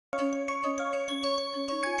Actually,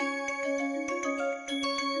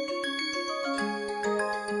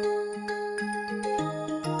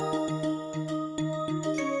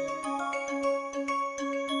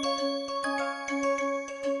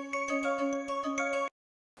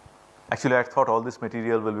 I thought all this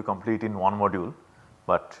material will be complete in one module,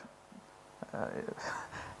 but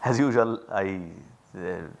as usual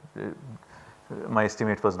my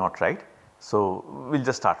estimate was not right. So, we will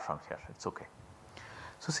just start from here, it is okay.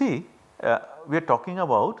 So, see we are talking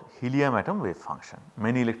about helium atom wave function,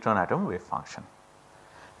 many electron atom wave function,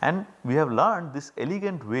 and we have learned this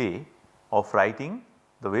elegant way of writing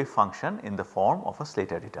the wave function in the form of a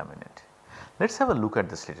Slater determinant. Let us have a look at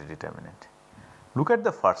the Slater determinant. Look at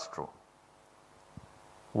the first row.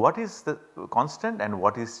 What is the constant and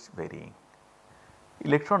what is varying?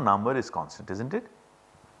 Electron number is constant, is not it?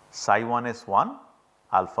 Psi 1 s 1,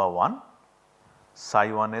 alpha 1,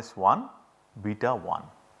 psi 1 s 1, beta 1.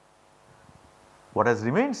 What has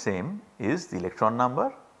remained same is the electron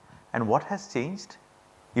number, and what has changed?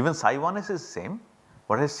 Even psi 1 s is same,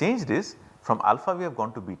 what has changed is from alpha we have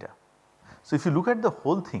gone to beta. So, if you look at the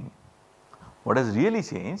whole thing, what has really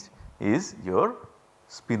changed is your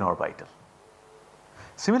spin orbital.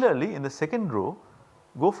 Similarly, in the second row,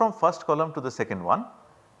 go from first column to the second one,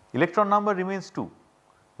 electron number remains 2,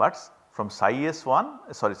 but from psi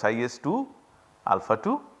s1 sorry psi s2 alpha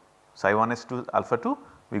 2, psi 1 s2 alpha 2,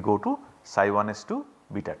 we go to psi 1 s2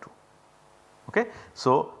 beta 2. Okay.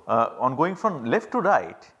 So, on going from left to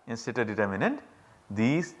right in Slater determinant,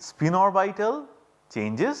 the spin orbital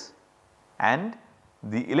changes and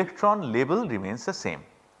the electron label remains the same,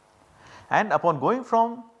 and upon going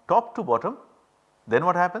from top to bottom, then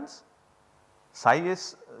what happens? Psi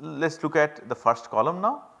s, let us look at the first column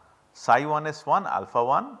now, psi 1 s 1 alpha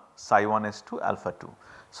 1, psi 1 s 2 alpha 2.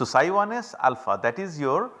 So, psi 1 s alpha, that is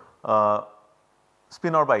your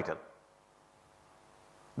spin orbital,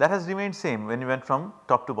 that has remained same when you went from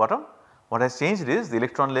top to bottom. What has changed is the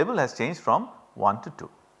electron label has changed from 1 to 2,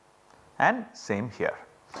 and same here.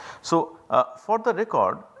 So, for the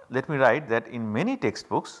record, let me write that in many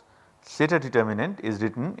textbooks Slater determinant is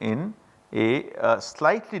written in a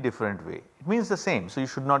slightly different way. It means the same, so you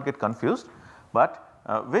should not get confused, but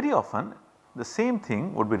very often the same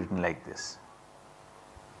thing would be written like this.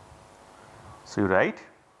 So, you write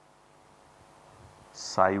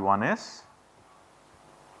psi 1 s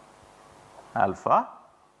alpha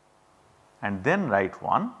and then write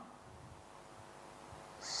 1,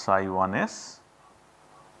 psi 1 s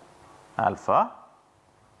alpha,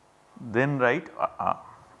 then write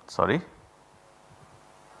sorry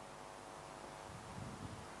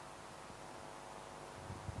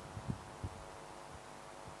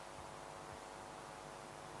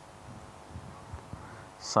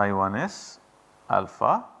psi 1 s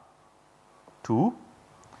alpha 2,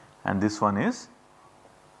 and this one is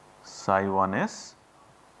psi 1 s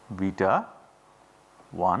beta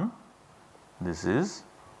 1, this is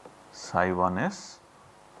psi 1 s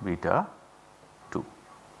beta 2.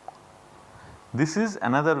 This is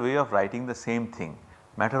another way of writing the same thing,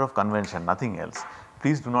 matter of convention, nothing else.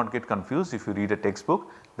 Please do not get confused if you read a textbook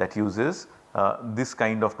that uses this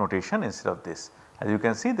kind of notation instead of this. As you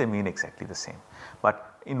can see, they mean exactly the same,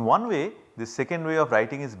 but in one way this second way of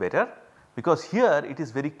writing is better, because here it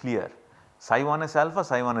is very clear, psi 1 s alpha,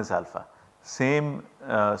 psi 1 s alpha, same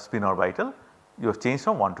spin orbital, you have changed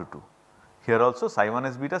from 1 to 2. Here also psi 1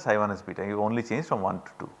 s beta, psi 1 s beta, you only change from 1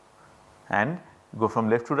 to 2, and go from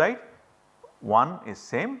left to right, 1 is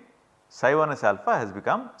same, psi 1 s alpha has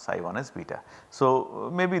become psi 1 s beta.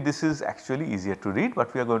 So, maybe this is actually easier to read,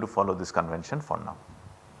 but we are going to follow this convention for now.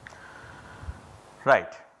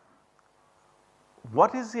 Right.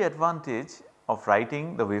 What is the advantage of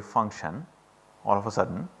writing the wave function all of a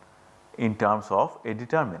sudden in terms of a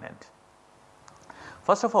determinant?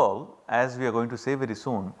 First of all, as we are going to say very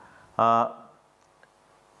soon,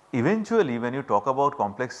 eventually when you talk about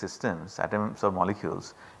complex systems, atoms or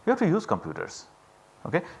molecules, you have to use computers.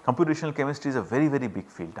 Okay? Computational chemistry is a very big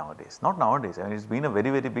field nowadays, not nowadays, I mean it has been a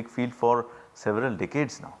very big field for several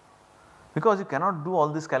decades now, because you cannot do all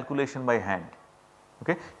this calculation by hand.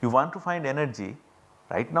 Okay? You want to find energy.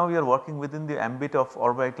 Right now we are working within the ambit of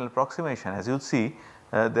orbital approximation. As you will see,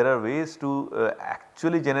 there are ways to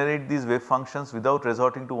actually generate these wave functions without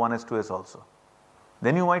resorting to 1s 2s also.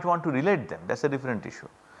 Then you might want to relate them, that is a different issue.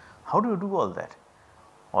 How do you do all that?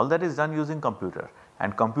 All that is done using computer,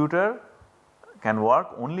 and computer can work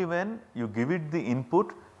only when you give it the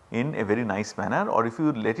input in a very nice manner, or if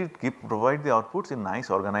you let it provide the outputs in nice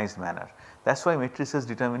organized manner. That is why matrices,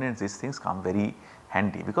 determinants, these things come very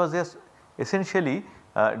handy, because they are essentially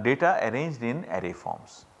data arranged in array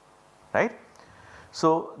forms, right.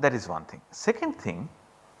 So, that is one thing. Second thing,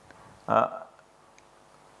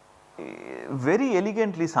 very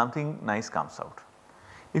elegantly something nice comes out.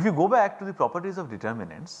 If you go back to the properties of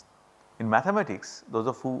determinants in mathematics, those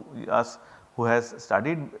of us who has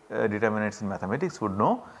studied determinants in mathematics would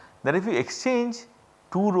know that if you exchange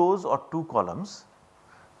 2 rows or 2 columns,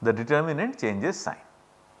 the determinant changes sign.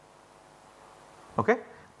 Okay?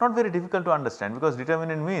 Not very difficult to understand, because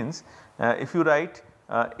determinant means if you write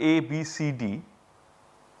A, B, C, D,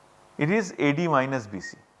 it is AD minus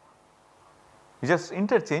BC. You just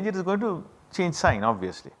interchange, it is going to change sign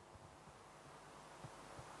obviously.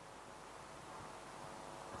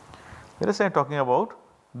 Let us say I am talking about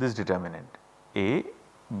this determinant A,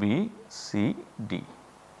 B, C, D.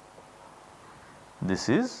 This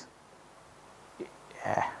is,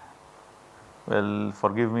 well,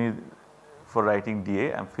 forgive me for writing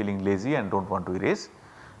dA, I am feeling lazy and do not want to erase.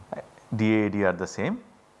 dA, AD are the same,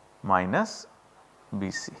 minus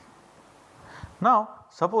BC. Now,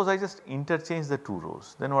 suppose I just interchange the 2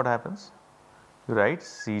 rows, then what happens? You write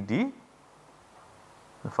CD in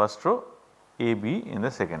the first row, AB in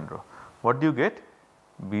the second row. What do you get?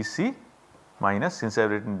 BC minus, since I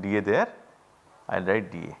have written dA there, I will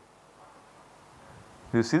write dA.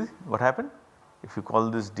 You see what happened? If you call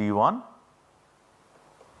this D1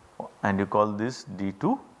 and you call this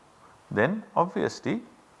D2, then obviously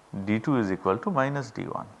D2 is equal to minus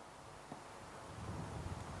D1.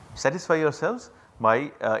 Satisfy yourselves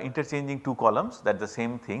by interchanging 2 columns, that the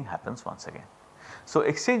same thing happens once again. So,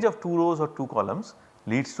 exchange of 2 rows or 2 columns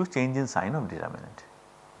leads to change in sign of determinant.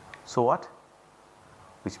 So, what?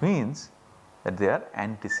 Which means that they are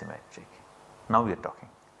antisymmetric. Now, we are talking.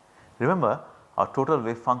 Remember, our total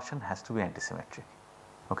wave function has to be antisymmetric.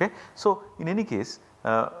 Okay? So, in any case,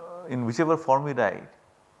 in whichever form we write,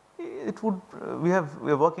 it would we are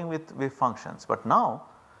working with wave functions, but now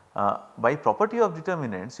by property of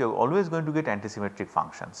determinants you are always going to get antisymmetric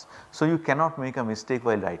functions. So, you cannot make a mistake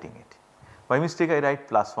while writing it. By mistake I write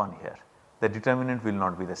 +1 here, the determinant will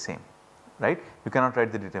not be the same, right. You cannot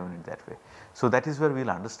write the determinant that way. So, that is where we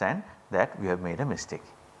will understand that we have made a mistake,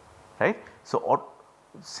 right. So,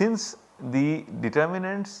 since the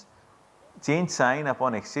determinants change sign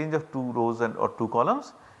upon exchange of 2 rows or 2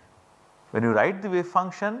 columns, when you write the wave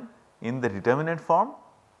function in the determinant form,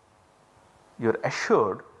 you are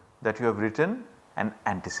assured that you have written an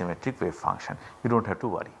antisymmetric wave function. You do not have to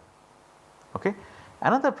worry. Okay.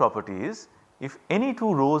 Another property is, if any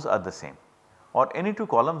 2 rows are the same or any 2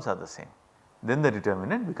 columns are the same, then the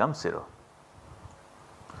determinant becomes 0.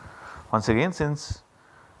 Once again, since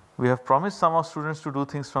we have promised some of students to do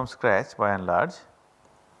things from scratch by and large,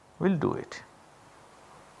 we will do it.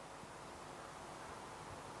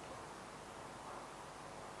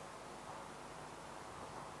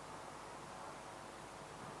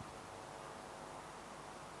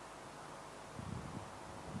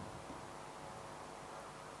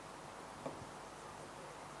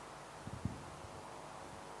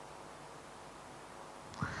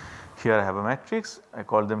 Here I have a matrix, I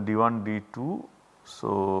call them D1, D2,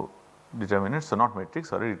 so determinants, so not matrix,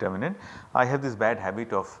 sorry, determinant. I have this bad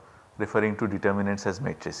habit of referring to determinants as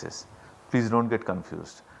matrices. Please do not get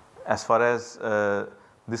confused. As far as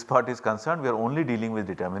this part is concerned, we are only dealing with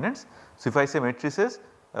determinants. So, if I say matrices,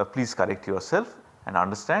 please correct yourself and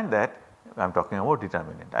understand that I am talking about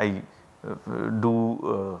determinant. I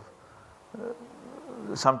do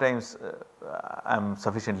sometimes I am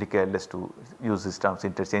sufficiently careless to use these terms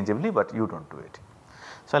interchangeably, but you do not do it.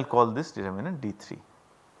 So, I will call this determinant D3.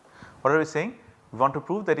 What are we saying? We want to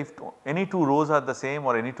prove that if any 2 rows are the same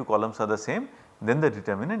or any 2 columns are the same, then the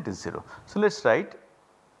determinant is 0. So, let us write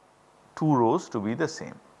 2 rows to be the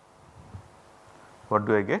same. What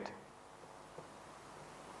do I get?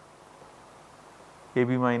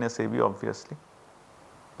 AB minus AB obviously,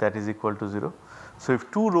 that is equal to 0. So,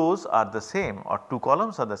 if 2 rows are the same or 2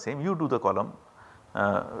 columns are the same, you do the column,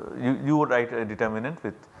 you would write a determinant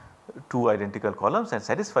with 2 identical columns and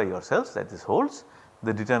satisfy yourselves that this holds,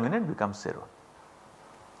 the determinant becomes 0.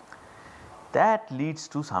 That leads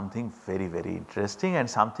to something very, very interesting and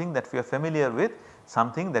something that we are familiar with,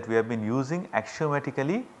 something that we have been using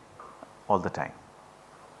axiomatically all the time.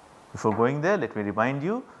 Before going there, let me remind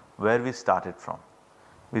you where we started from.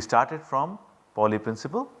 We started from Pauli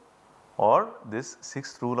principle, or this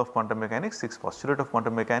 6th rule of quantum mechanics, 6th postulate of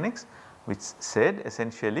quantum mechanics, which said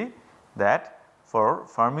essentially that for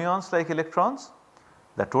fermions like electrons,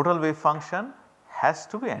 the total wave function has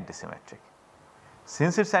to be antisymmetric.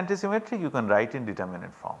 Since it is antisymmetric, you can write in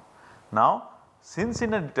determinant form. Now, since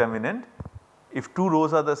in a determinant, if 2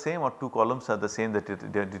 rows are the same or 2 columns are the same, the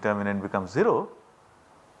determinant becomes 0,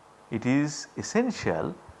 it is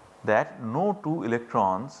essential that no two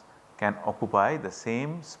electrons can occupy the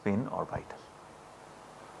same spin orbital.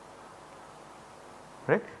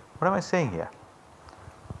 Right? What am I saying here?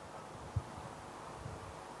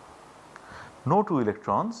 No two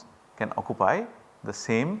electrons can occupy the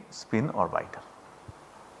same spin orbital.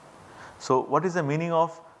 So, what is the meaning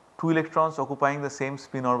of two electrons occupying the same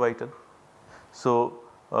spin orbital? So,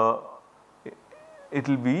 it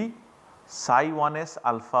will be psi 1s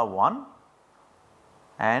alpha 1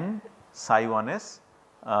 and psi 1s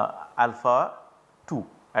alpha 2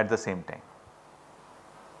 at the same time,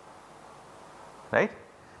 right.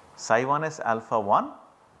 Psi 1s alpha 1,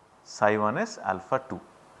 psi 1s alpha 2,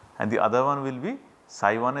 and the other one will be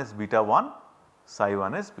psi 1s beta 1, psi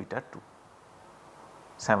 1s beta 2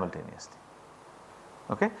 simultaneously.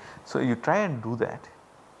 Okay. So, you try and do that,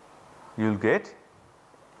 you will get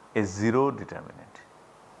a 0 determinant.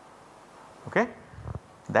 Okay.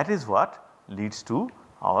 That is what leads to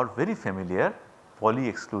our very familiar Pauli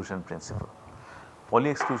exclusion principle.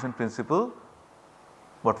 Pauli exclusion principle,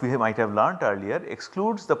 what we might have learnt earlier,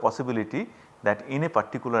 excludes the possibility that in a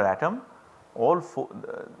particular atom all four,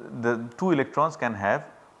 the two electrons can have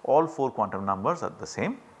all 4 quantum numbers are the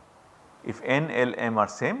same. If n, l, m are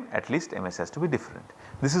same, at least ms has to be different.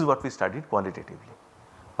 This is what we studied qualitatively.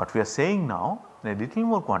 What we are saying now in a little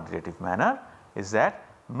more quantitative manner is that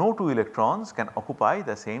no two electrons can occupy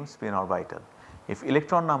the same spin orbital. If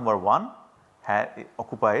electron number 1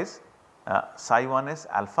 occupies psi 1s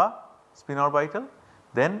alpha spin orbital,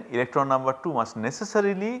 then electron number 2 must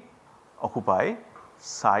necessarily occupy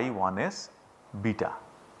psi 1s beta.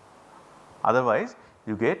 Otherwise,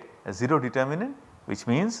 you get a 0 determinant, which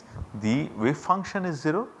means the wave function is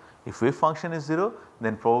 0. If wave function is 0,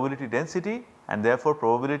 then probability density and therefore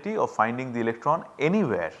probability of finding the electron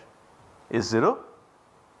anywhere is 0,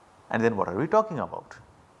 and then what are we talking about?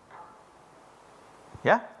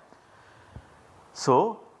 Yeah.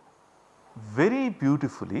 So, very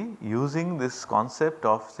beautifully using this concept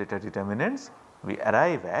of Slater determinants, we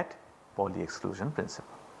arrive at Pauli exclusion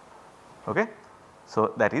principle. Okay.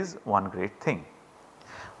 So, that is one great thing.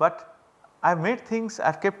 But I have made things, I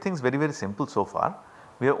have kept things very, very simple so far.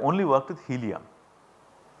 We have only worked with helium.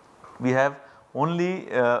 We have only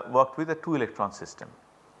worked with a 2 electron system.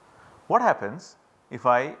 What happens if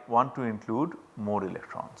I want to include more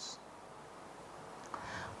electrons?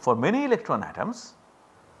 For many electron atoms,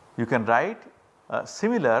 you can write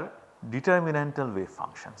similar determinantal wave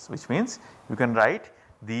functions, which means you can write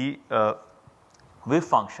the wave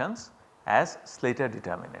functions as Slater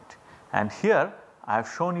determinant. And here I have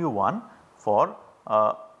shown you one for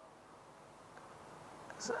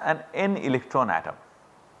an n electron atom.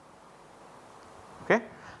 Okay.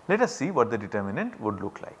 Let us see what the determinant would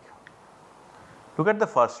look like. Look at the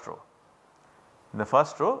first row. In the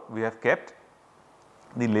first row we have kept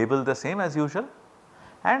the label the same as usual,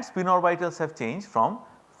 and spin orbitals have changed from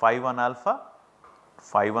phi 1 alpha,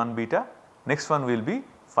 phi 1 beta, next one will be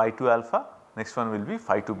phi 2 alpha, next one will be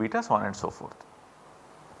phi 2 beta, so on and so forth.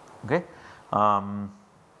 Okay. We are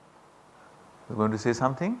going to say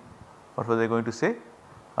something. What was I going to say?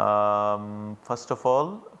 First of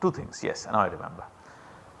all, 2 things. Yes, now I remember.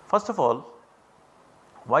 First of all,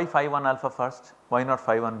 why phi 1 alpha first? Why not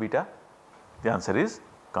phi 1 beta? The answer is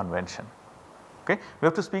convention. Okay. We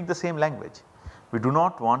have to speak the same language. We do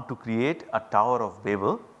not want to create a Tower of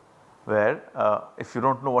Babel where if you do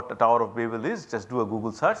not know what a Tower of Babel is, just do a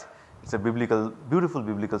Google search. It is a beautiful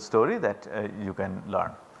biblical story that you can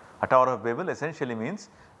learn. A Tower of Babel essentially means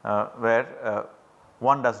where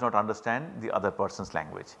one does not understand the other person's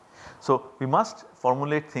language. So, we must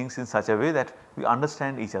formulate things in such a way that we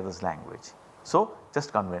understand each other's language. So,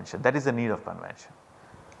 just convention, that is the need of convention.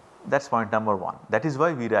 That is point number 1. That is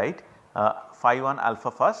why we write phi 1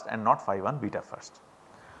 alpha first and not phi 1 beta first.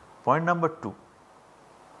 Point number 2,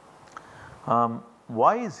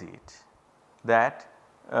 why is it that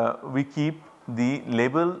we keep the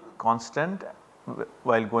label constant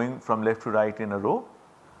while going from left to right in a row?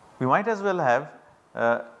 We might as well have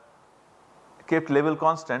kept label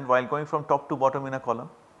constant while going from top to bottom in a column.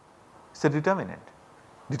 It is a determinant.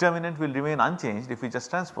 Determinant will remain unchanged if we just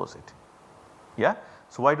transpose it. Yeah.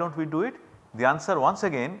 So, why do not we do it? The answer once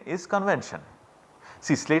again is convention.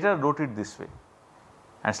 See, Slater wrote it this way,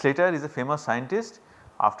 and Slater is a famous scientist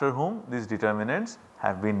after whom these determinants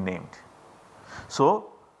have been named.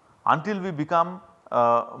 So, until we become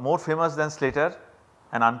more famous than Slater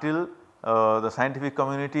and until the scientific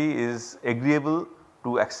community is agreeable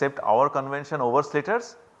to accept our convention over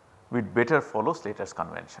Slater's, we would better follow Slater's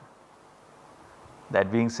convention.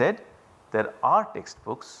 That being said, there are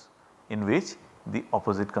textbooks in which the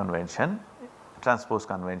opposite convention, transpose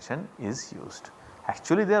convention is used.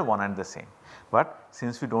 Actually they are one and the same, but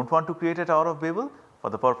since we do not want to create a Tower of Babel, for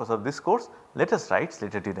the purpose of this course let us write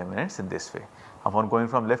slated determinants in this way. Upon going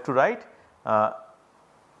from left to right,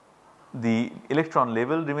 the electron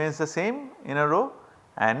level remains the same in a row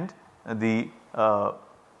and the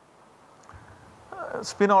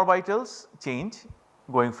spin orbitals change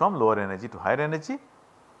going from lower energy to higher energy,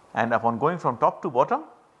 and upon going from top to bottom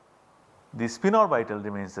the spin orbital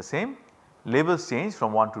remains the same, labels change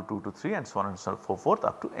from 1 to 2 to 3 and so on and so forth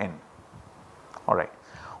up to n. Alright.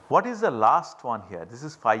 What is the last one here? This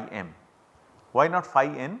is phi m. Why not phi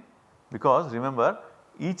n? Because remember,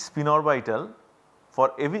 each spin orbital,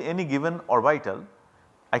 for any given orbital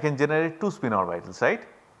I can generate 2 spin orbitals, right,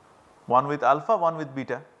 one with alpha, one with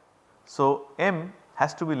beta. So, m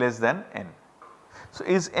has to be less than n. So,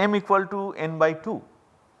 is m equal to n by 2?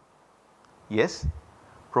 Yes,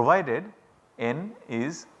 provided n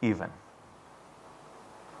is even.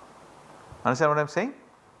 Understand what I am saying?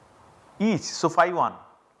 Each, so phi 1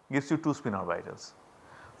 gives you 2 spin orbitals,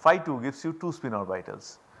 phi 2 gives you 2 spin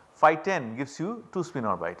orbitals, phi 10 gives you 2 spin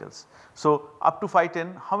orbitals. So, up to phi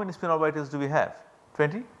 10 how many spin orbitals do we have?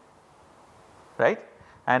 20, right,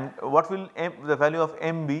 and what will the value of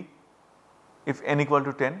m be if n equal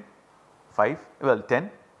to 10? 5, well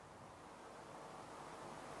 10,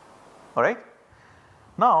 alright.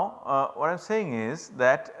 Now, what I am saying is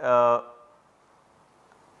that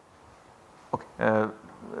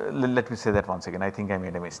let me say that once again, I think I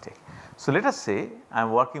made a mistake. So, let us say I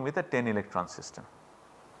am working with a 10 electron system.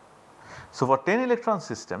 So, for 10 electron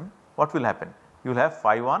system what will happen? You will have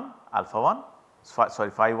phi 1 alpha 1,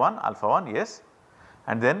 sorry phi 1 alpha 1, yes,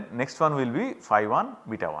 and then next one will be phi 1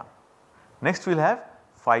 beta 1. Next we will have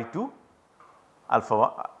phi 2 alpha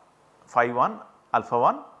 1, phi 1 alpha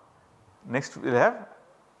 1, next we will have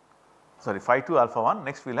phi 2 alpha 1,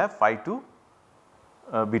 next we will have phi 2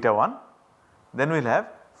 beta 1, then we will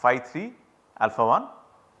have phi 3 alpha 1,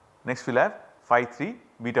 next we will have phi 3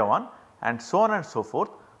 beta 1 and so on and so forth.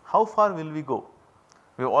 How far will we go?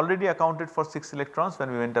 We have already accounted for 6 electrons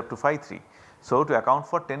when we went up to phi 3. So, to account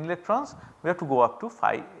for 10 electrons we have to go up to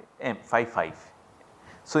phi 5.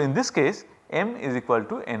 So, in this case m is equal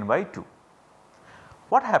to n by 2.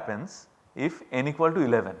 What happens if n equal to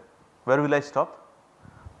 11? Where will I stop?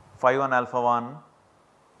 Phi 1 alpha 1,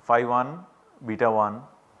 phi 1 beta 1,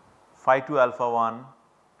 phi 2 alpha 1,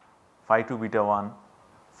 phi 2 beta 1,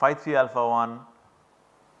 phi 3 alpha 1,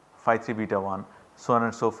 phi 3 beta 1, so on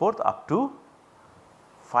and so forth up to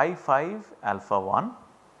phi 5 alpha 1,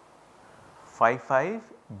 phi 5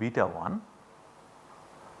 beta 1.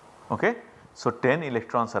 Okay. So, 10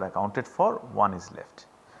 electrons are accounted for, 1 is left.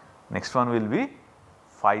 Next one will be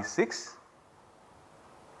phi 6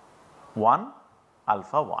 1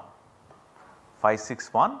 alpha 1, phi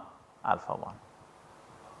 6 1 alpha 1.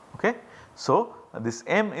 Okay. So, this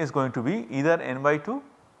m is going to be either n by 2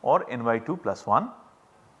 or n by 2 plus 1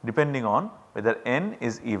 depending on whether n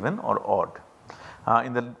is even or odd.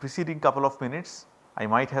 In the preceding couple of minutes I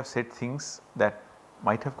might have said things that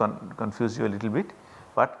might have confused you a little bit,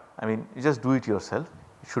 but I mean you just do it yourself,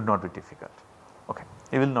 it should not be difficult, okay,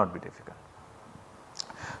 it will not be difficult.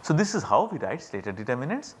 So, this is how we write slated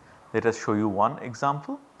determinants. Let us show you one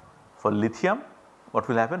example. For lithium what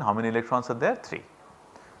will happen, how many electrons are there? 3.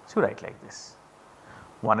 So, you write like this,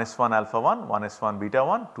 1s1 alpha 1, 1s1 beta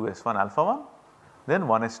 1, 2s1 alpha 1, then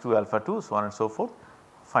 1s2 alpha 2, so on and so forth.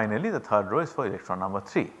 Finally, the third row is for electron number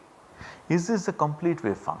 3. Is this the complete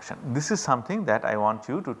wave function? This is something that I want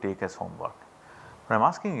you to take as homework. What I am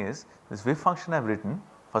asking is, this wave function I have written,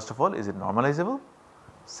 first of all, is it normalizable?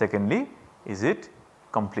 Secondly, is it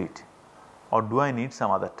complete or do I need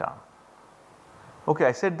some other term? Okay,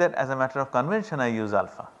 I said that as a matter of convention I use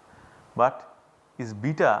alpha, but is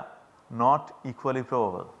beta not equally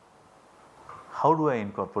probable? How do I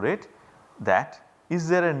incorporate that? Is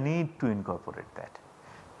there a need to incorporate that?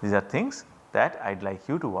 These are things that I would like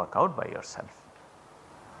you to work out by yourself.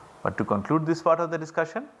 But to conclude this part of the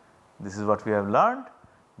discussion, this is what we have learned,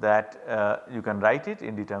 that you can write it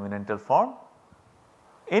in determinantal form.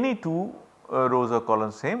 Any 2 rows or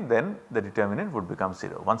columns same, then the determinant would become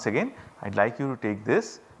 0. Once again I would like you to take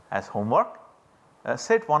this as homework.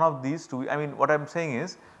 Set one of these two, I mean what I am saying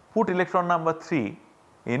is put electron number 3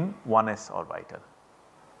 in 1s orbital.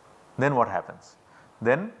 Then what happens?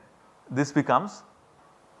 Then this becomes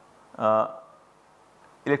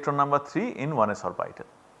electron number 3 in 1s orbital.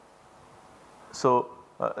 So,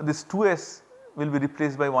 this 2s will be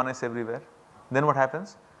replaced by 1s everywhere. Then what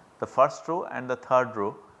happens? The first row and the third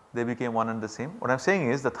row, they became one and the same. What I am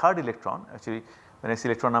saying is the third electron, actually when I say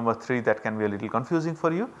electron number 3, that can be a little confusing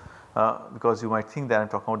for you because you might think that I am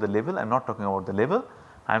talking about the level. I am not talking about the level.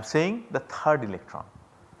 I am saying the third electron,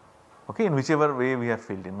 okay, in whichever way we have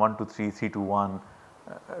filled in 1 2 3, 3 2 1,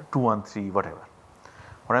 2 1 3, whatever.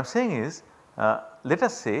 What I am saying is let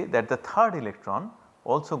us say that the third electron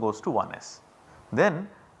also goes to 1s. Then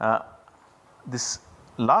this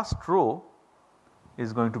last row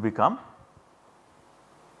is going to become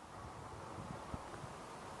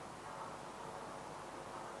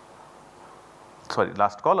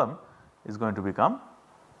last column is going to become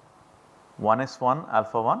 1s1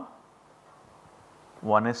 alpha 1,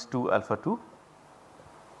 1s2 alpha 2,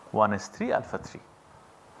 1s3 alpha 3.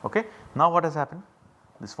 Okay. Now what has happened?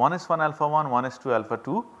 This 1s1 alpha 1, 1s2 alpha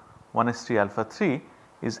 2, 1s3 alpha 3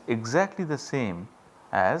 is exactly the same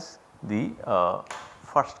as the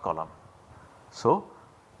first column. So,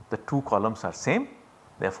 the two columns are same,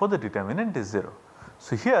 therefore, the determinant is 0.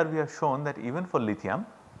 So, here we have shown that even for lithium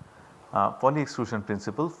Pauli exclusion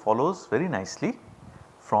principle follows very nicely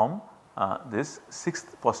from this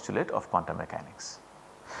sixth postulate of quantum mechanics.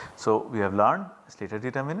 So, we have learned Slater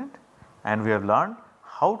determinant and we have learned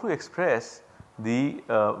how to express the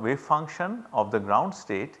wave function of the ground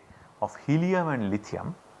state of helium and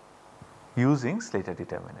lithium using Slater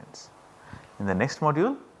determinants. In the next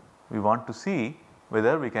module, we want to see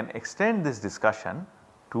whether we can extend this discussion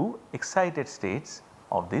to excited states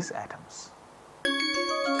of these atoms.